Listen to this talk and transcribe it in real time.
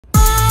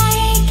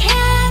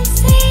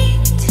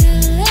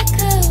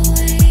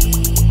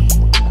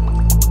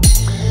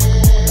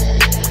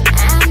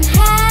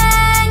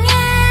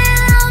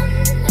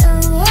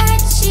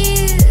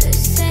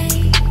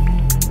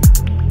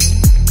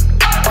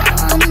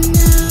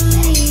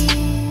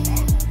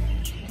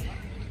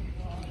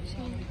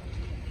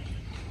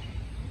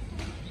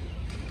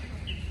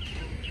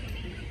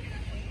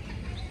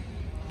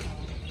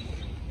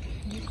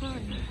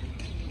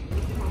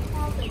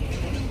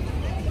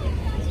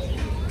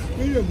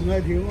这个不爱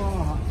听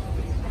啊。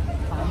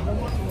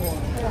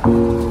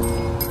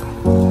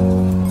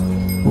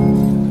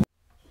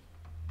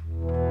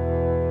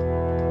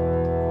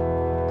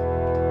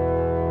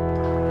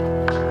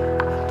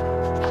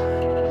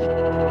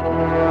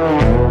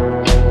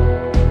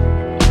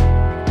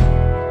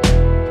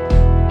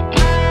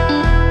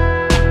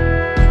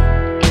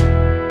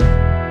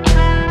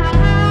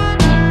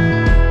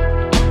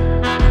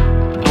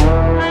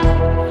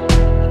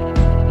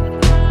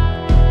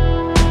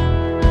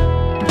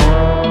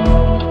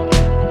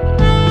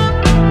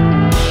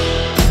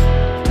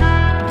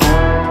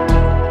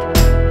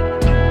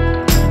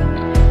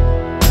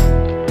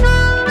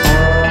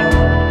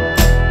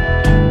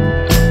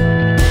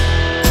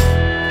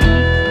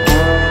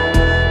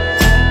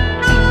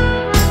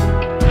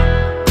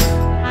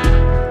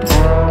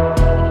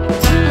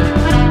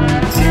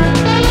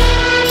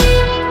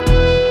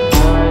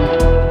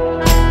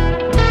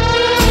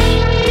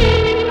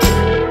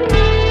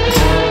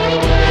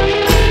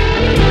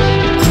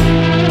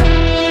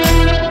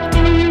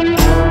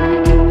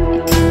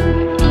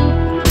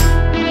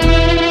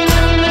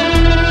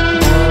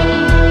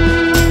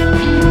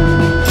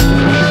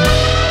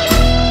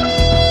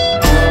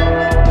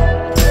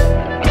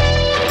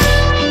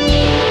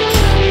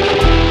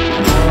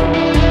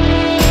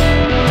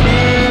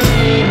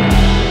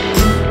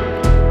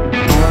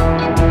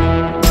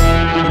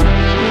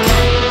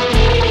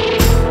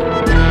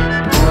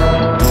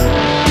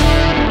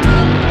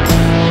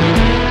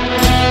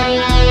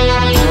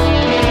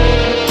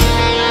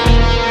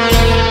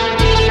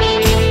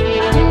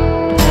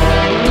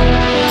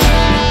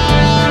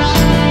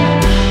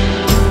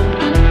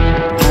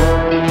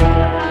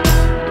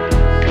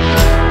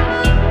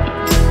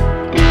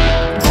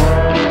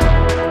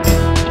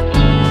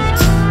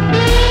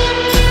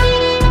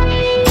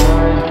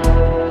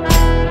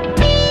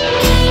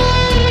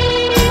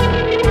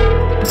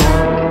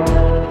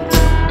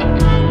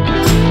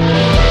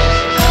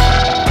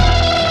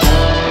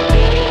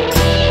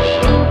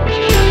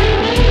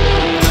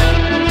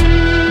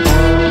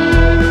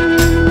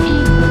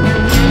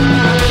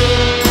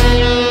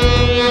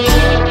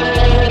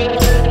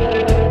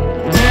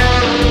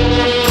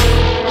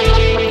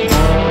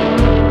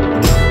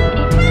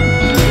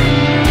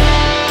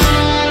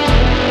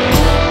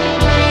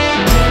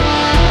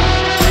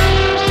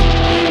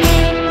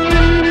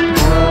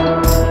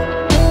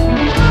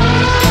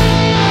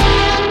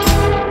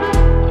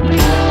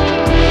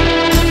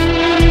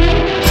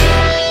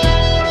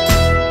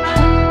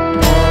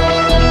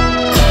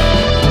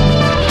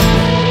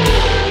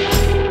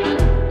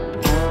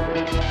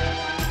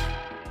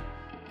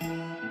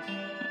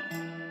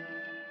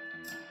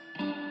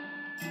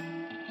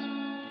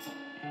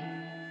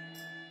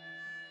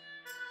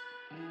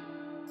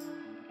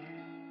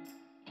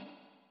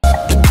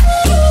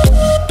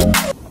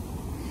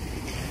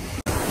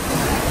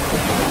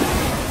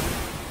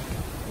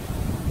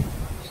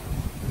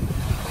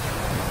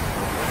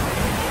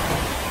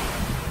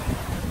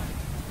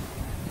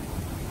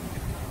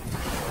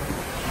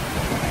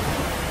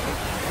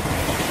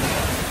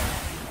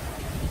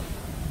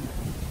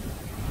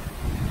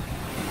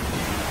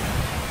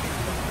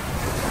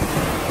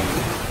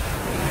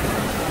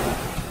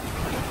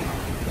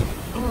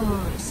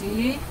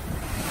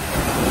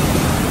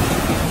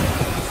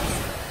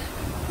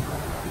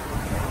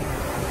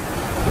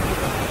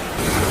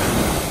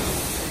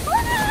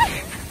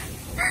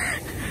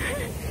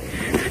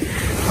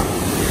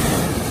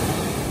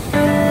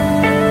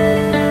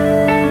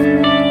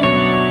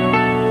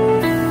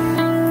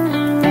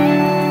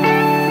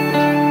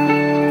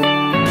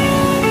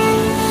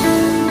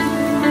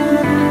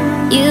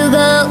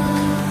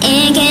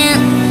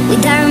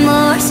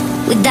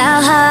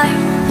Without heart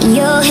in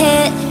your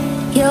head,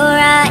 you're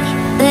right,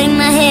 but in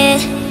my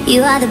head,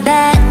 you are the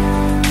bad.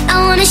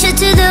 I wanna show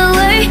to the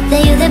world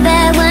that you're the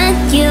bad one.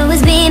 You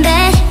always being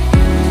bad.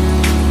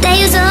 That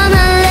use all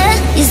my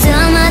love, use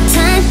all my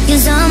time,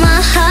 use all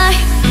my heart.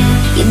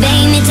 You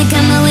beg me to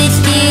come out with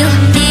you.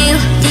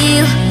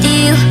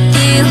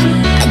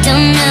 I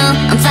don't know,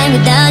 I'm fine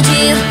without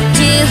you.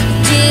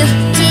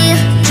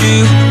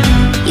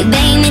 You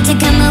beg me to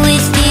come out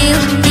with you.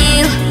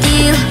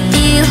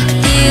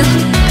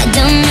 I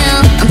don't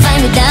know, I'm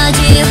fine without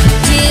you.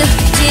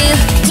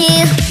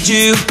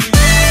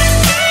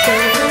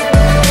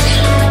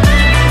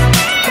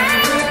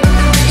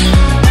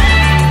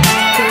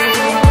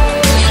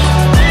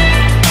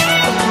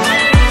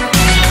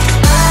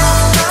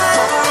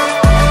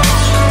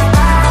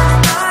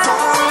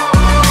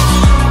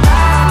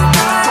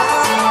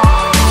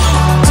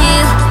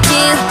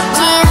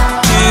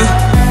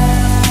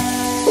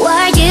 What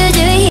are you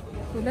doing?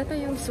 Udah tuh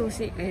yung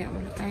susi kayak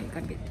tayo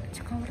kabit.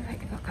 Tsaka udah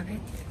kayak diba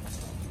kabit.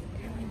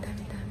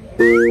 Dami.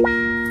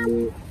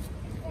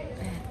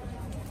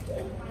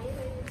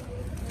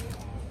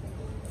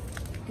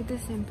 Ito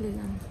simple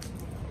lang.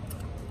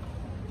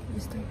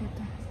 Gusto ko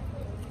ito.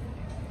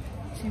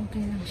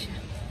 Simple lang siya.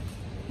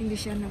 Hindi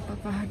siya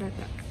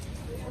napapahadata.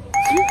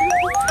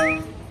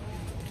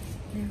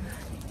 Diba?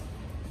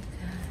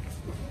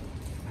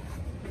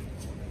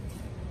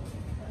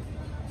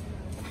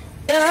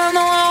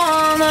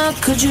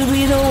 could you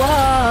be the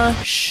one?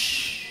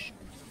 Shh.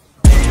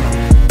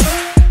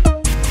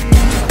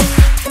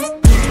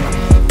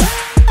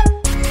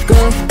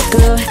 Good,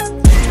 good.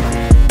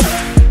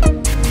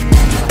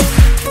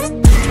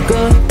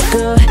 Good,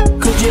 good.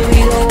 Could you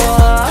be the one?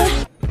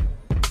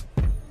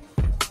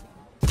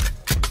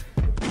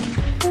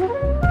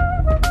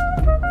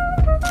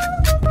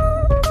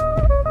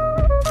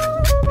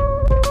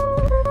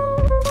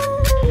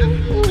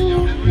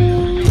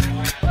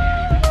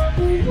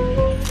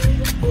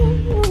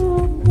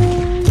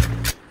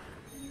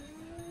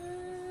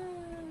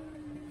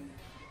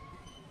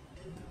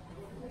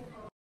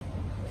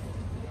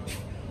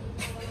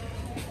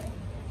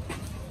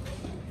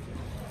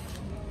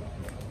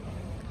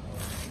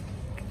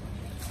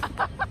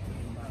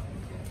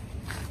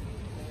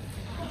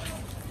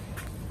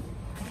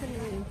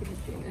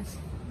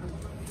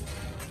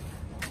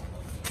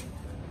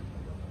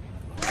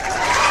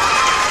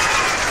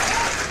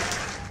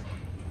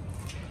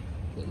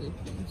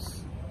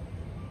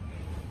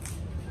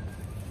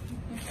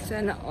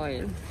 Sana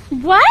oil.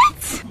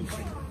 What?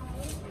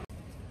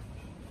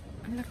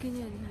 Ang laki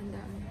niyan,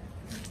 handaan.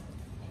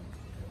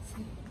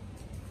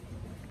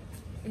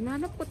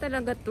 Inanap ko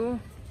talaga to.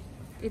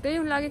 Ito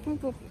yung lagi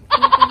kong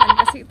pupuntahan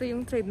kasi ito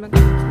yung trademark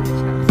ng Cheung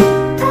Chau.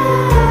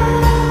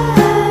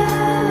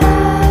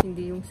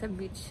 Hindi yung sa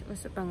beach o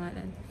sa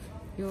pangalan.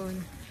 Yun.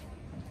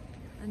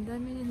 Ang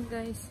dami yun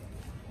guys.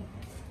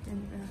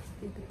 Ganda.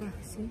 Dito pa.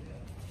 See?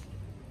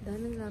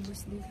 Daming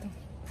labos dito.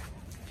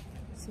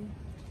 See?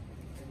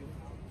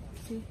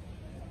 See?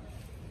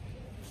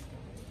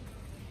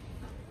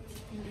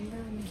 Ang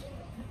dami.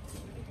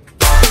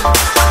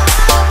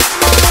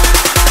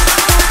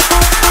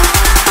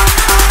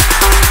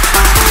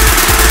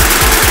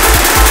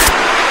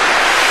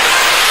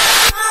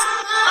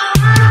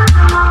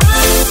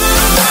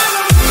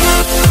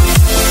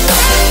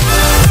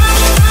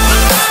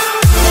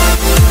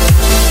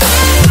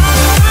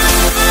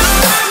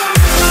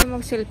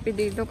 Selfie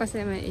dito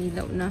kasi may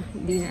ilaw na,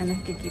 hindi na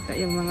nakikita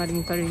yung mga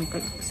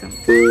wrinkle kusang.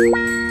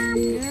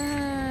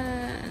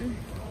 Yan.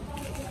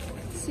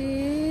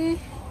 See?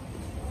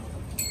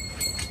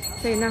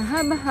 So,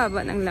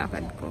 nahaba-haba ng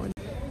lakad ko.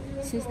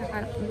 Since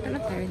nakapunta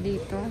na tayo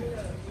dito,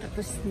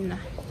 tapos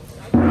na.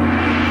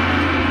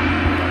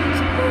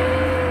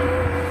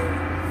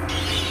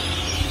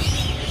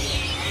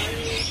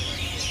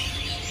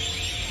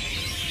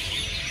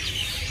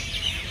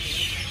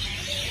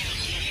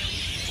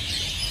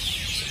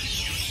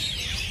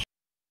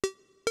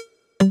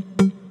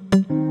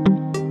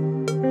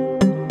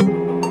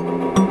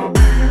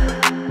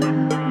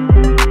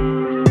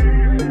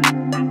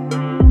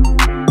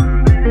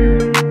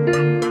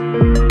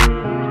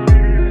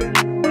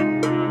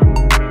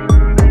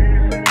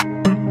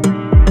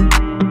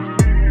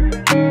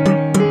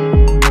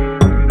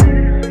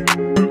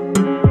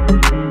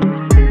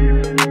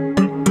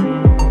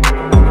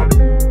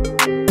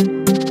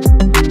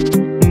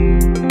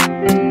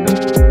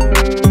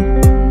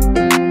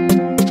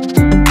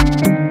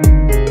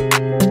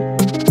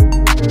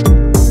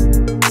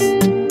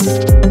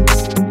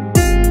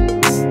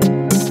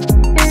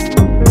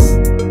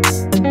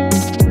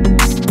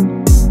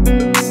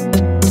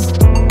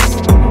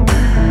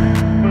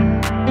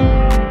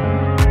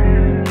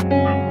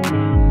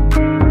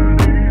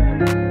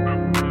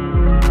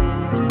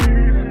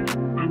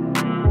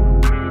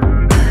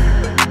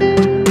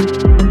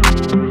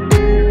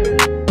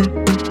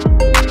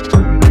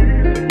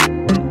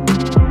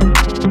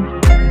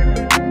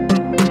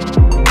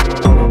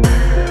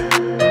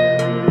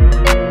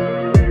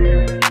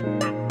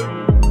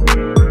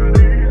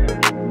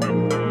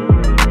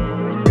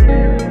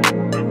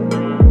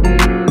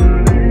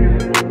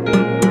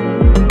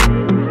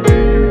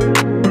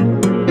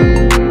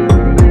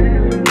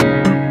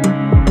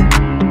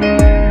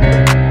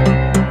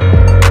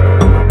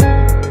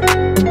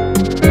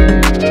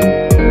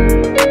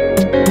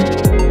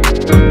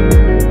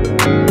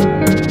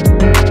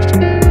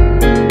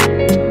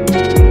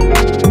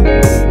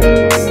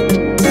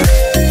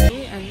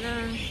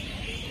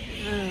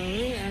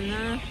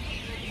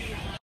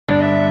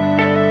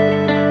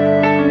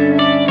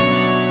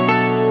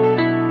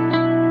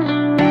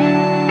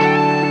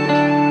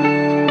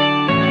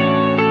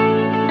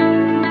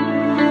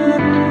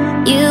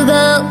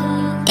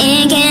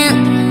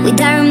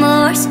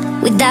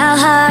 Without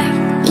heart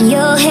in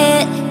your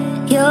head,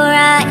 you're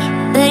right,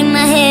 but in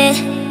my head,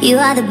 you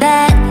are the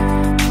bad.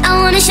 I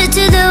wanna show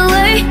to the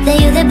world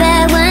that you're the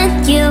bad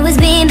one. You was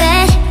being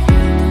bad.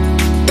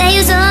 That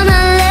use all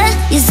my love,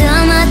 use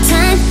all my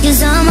time,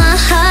 use all my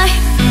heart.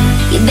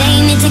 You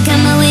begging me to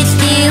come out with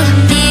you.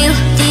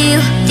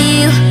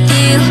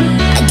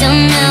 I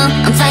don't know,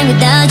 I'm fine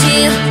without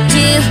you.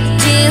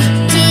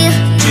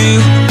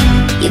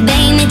 You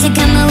begging me to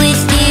come out with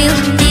you.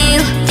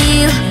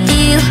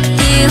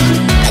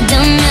 I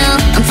don't know,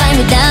 I'm fine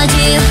without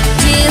you.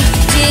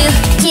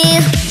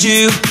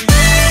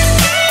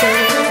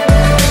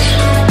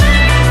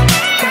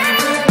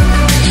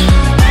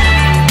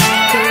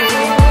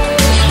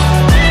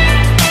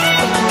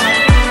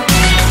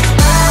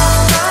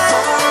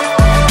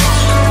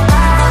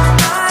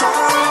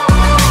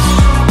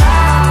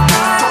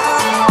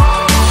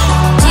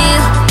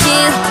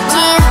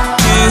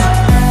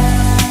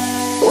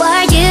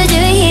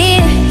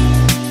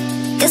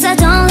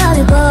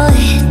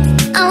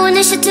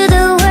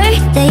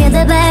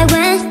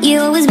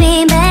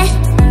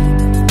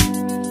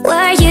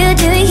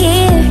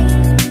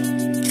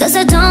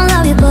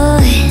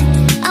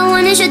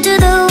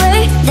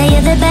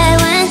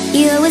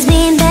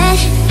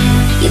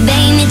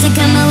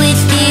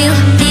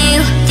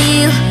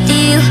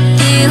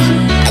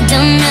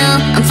 don't know,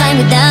 I'm fine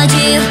without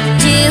you.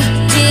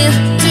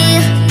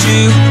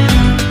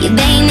 You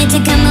beg me to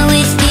come out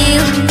with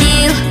you.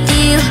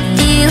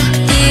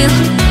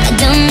 I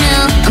don't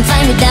know, I'm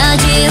fine without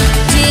you.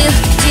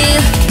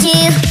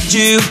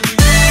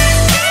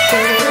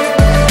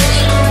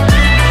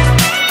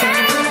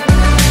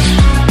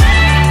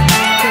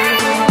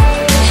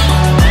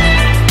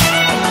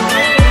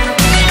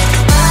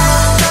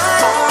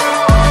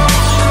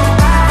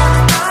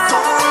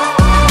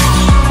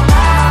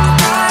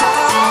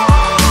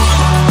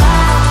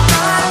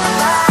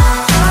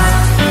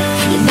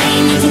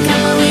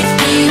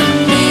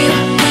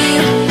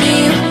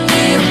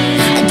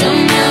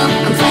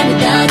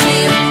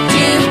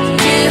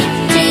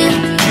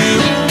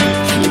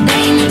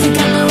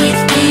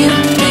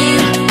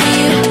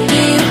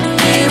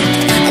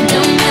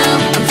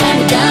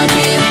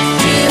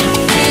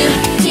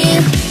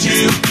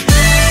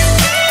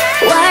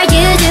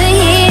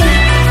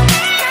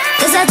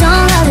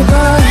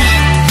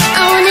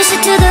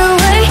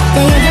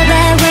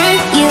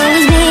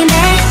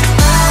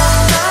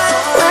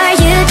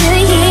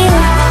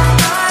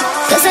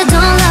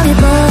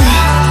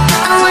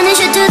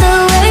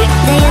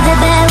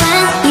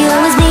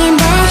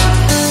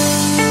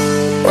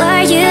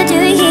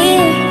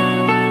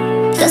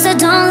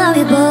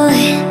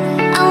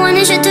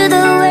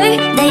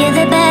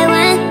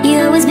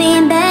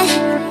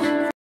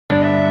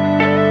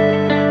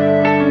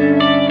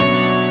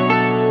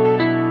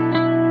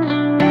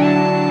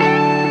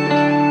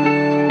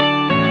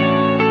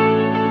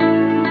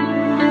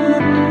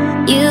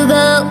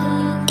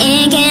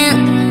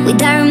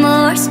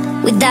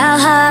 Without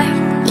heart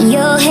in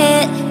your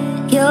head,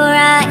 you're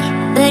right,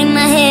 but in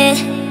my head,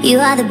 you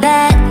are the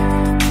bad.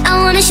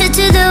 I wanna show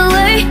to the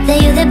world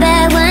that you're the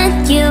bad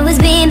one. You was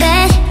being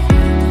bad.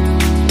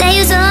 That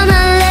use all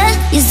my love,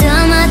 use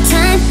all my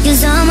time,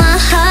 use all my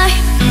heart.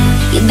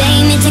 You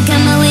beg me to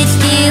come out with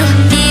you.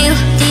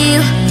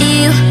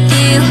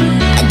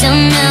 I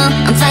don't know,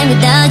 I'm fine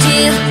without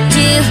you.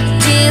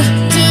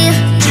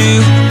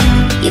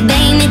 You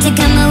beg me to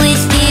come out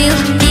with you.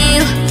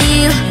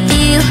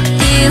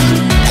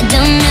 I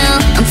don't know,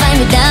 I'm fine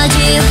without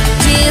you.